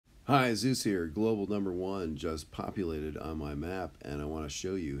Hi, Zeus here. Global #1 just populated on my map, and I want to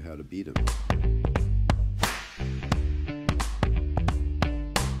show you how to beat him.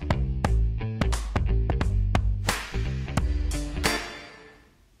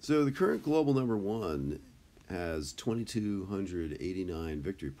 So the current global #1 has 2,289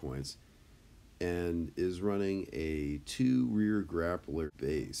 victory points and is running a 2 rear grappler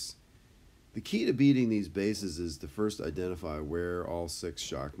base. The key to beating these bases is to first identify where all 6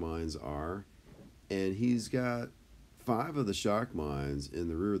 shock mines are, and he's got 5 of the shock mines in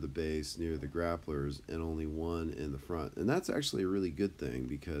the rear of the base near the grapplers and only 1 in the front. And that's actually a really good thing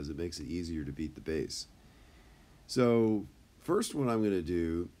because it makes it easier to beat the base. So first, what I'm going to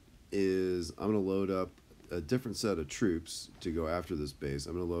do is I'm going to load up a different set of troops to go after this base.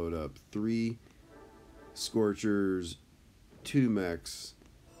 I'm going to load up 3 Scorchers, 2 mechs,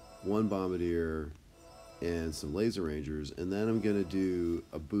 1 bombardier, and some laser rangers, and then I'm going to do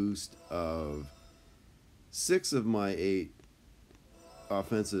a boost of 6 of my 8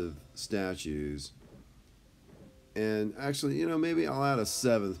 offensive statues. And actually, maybe I'll add a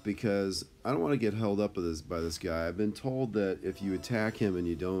 7th because I don't want to get held up by this guy. I've been told that if you attack him and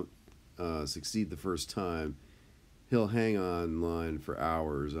you don't succeed the first time, he'll hang on line for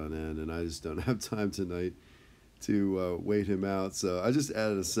hours on end, and I just don't have time tonight to wait him out. So I just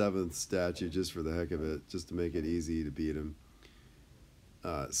added a 7th statue just for the heck of it, just to make it easy to beat him.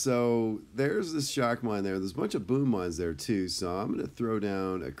 So there's this shock mine there. There's a bunch of boom mines there too, so I'm going to throw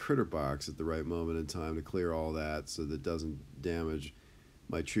down a critter box at the right moment in time to clear all that so that it doesn't damage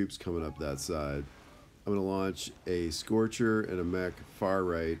my troops coming up that side. I'm going to launch a Scorcher and a mech far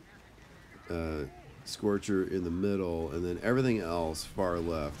right, Scorcher in the middle, and then everything else far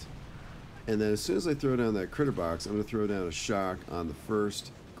left. And then as soon as I throw down that critter box, I'm going to throw down a shock on the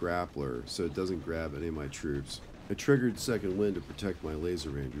first grappler so it doesn't grab any of my troops. I triggered second wind to protect my laser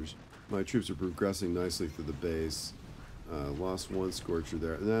rangers. My troops are progressing nicely through the base. Lost 1 Scorcher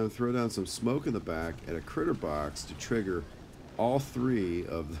there. And then I'm going to throw down some smoke in the back and a critter box to trigger all 3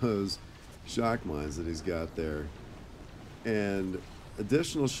 of those shock mines that he's got there. And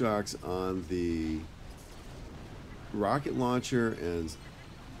additional shocks on the rocket launcher and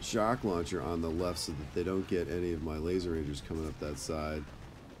shock launcher on the left so that they don't get any of my laser rangers coming up that side,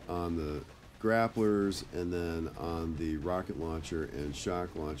 on the grapplers, and then on the rocket launcher and shock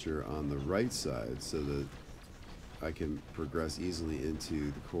launcher on the right side so that I can progress easily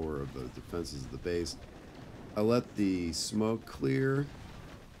into the core of the defenses of the base. I let the smoke clear,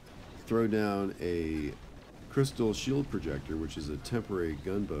 throw down a crystal shield projector, which is a temporary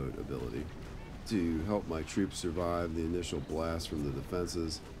gunboat ability, to help my troops survive the initial blast from the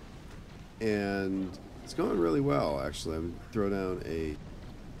defenses. And it's going really well, actually. I'm going to throw down a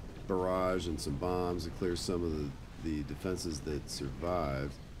barrage and some bombs to clear some of the defenses that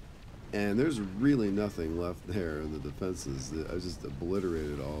survived. And there's really nothing left there in the defenses. I just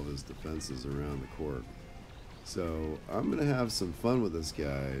obliterated all of his defenses around the core. So I'm going to have some fun with this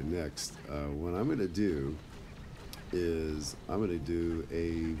guy next. What I'm going to do is I'm going to do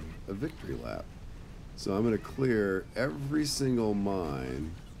a victory lap. So I'm going to clear every single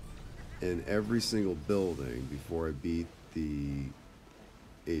mine and every single building before I beat the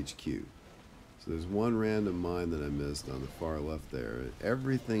HQ. So there's 1 random mine that I missed on the far left there.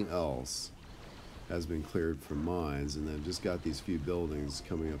 Everything else has been cleared from mines, and then I've just got these few buildings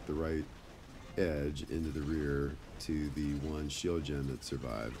coming up the right edge into the rear to the 1 shield gen that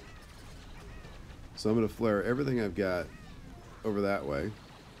survived. So I'm going to flare everything I've got over that way.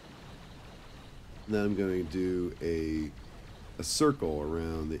 And then I'm going to do a circle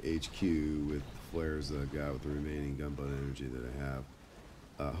around the HQ with the flares that I've got with the remaining gunboat energy that I have.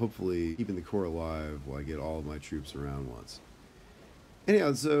 Hopefully keeping the core alive while I get all of my troops around once.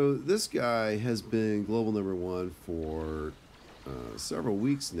 Anyhow, so this guy has been global #1 for several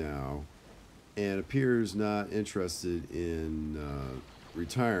weeks now and appears not interested in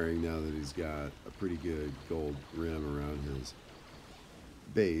retiring now that he's got a pretty good gold rim around his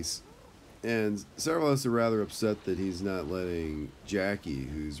base. And several of us are rather upset that he's not letting Jackie,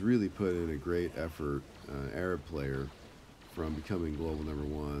 who's really put in a great effort, Arab player, from becoming global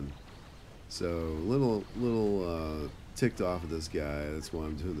 #1. So little ticked off of this guy. That's why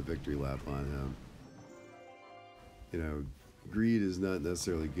I'm doing the victory lap on him. Greed is not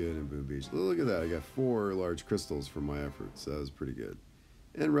necessarily good in Boom Beach. Look at that. I got 4 large crystals from my efforts. So that was pretty good.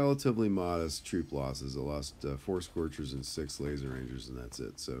 And relatively modest troop losses. I lost 4 Scorchers and 6 Laser Rangers, and that's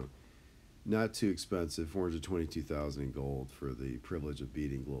it. So not too expensive, 422,000 in gold for the privilege of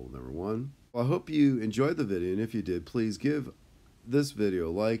beating global #1. Well, I hope you enjoyed the video, and if you did, please give this video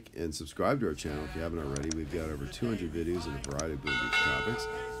a like and subscribe to our channel if you haven't already. We've got over 200 videos on a variety of Boom Beach topics.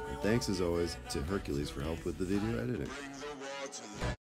 And thanks as always to Hercules for help with the video editing.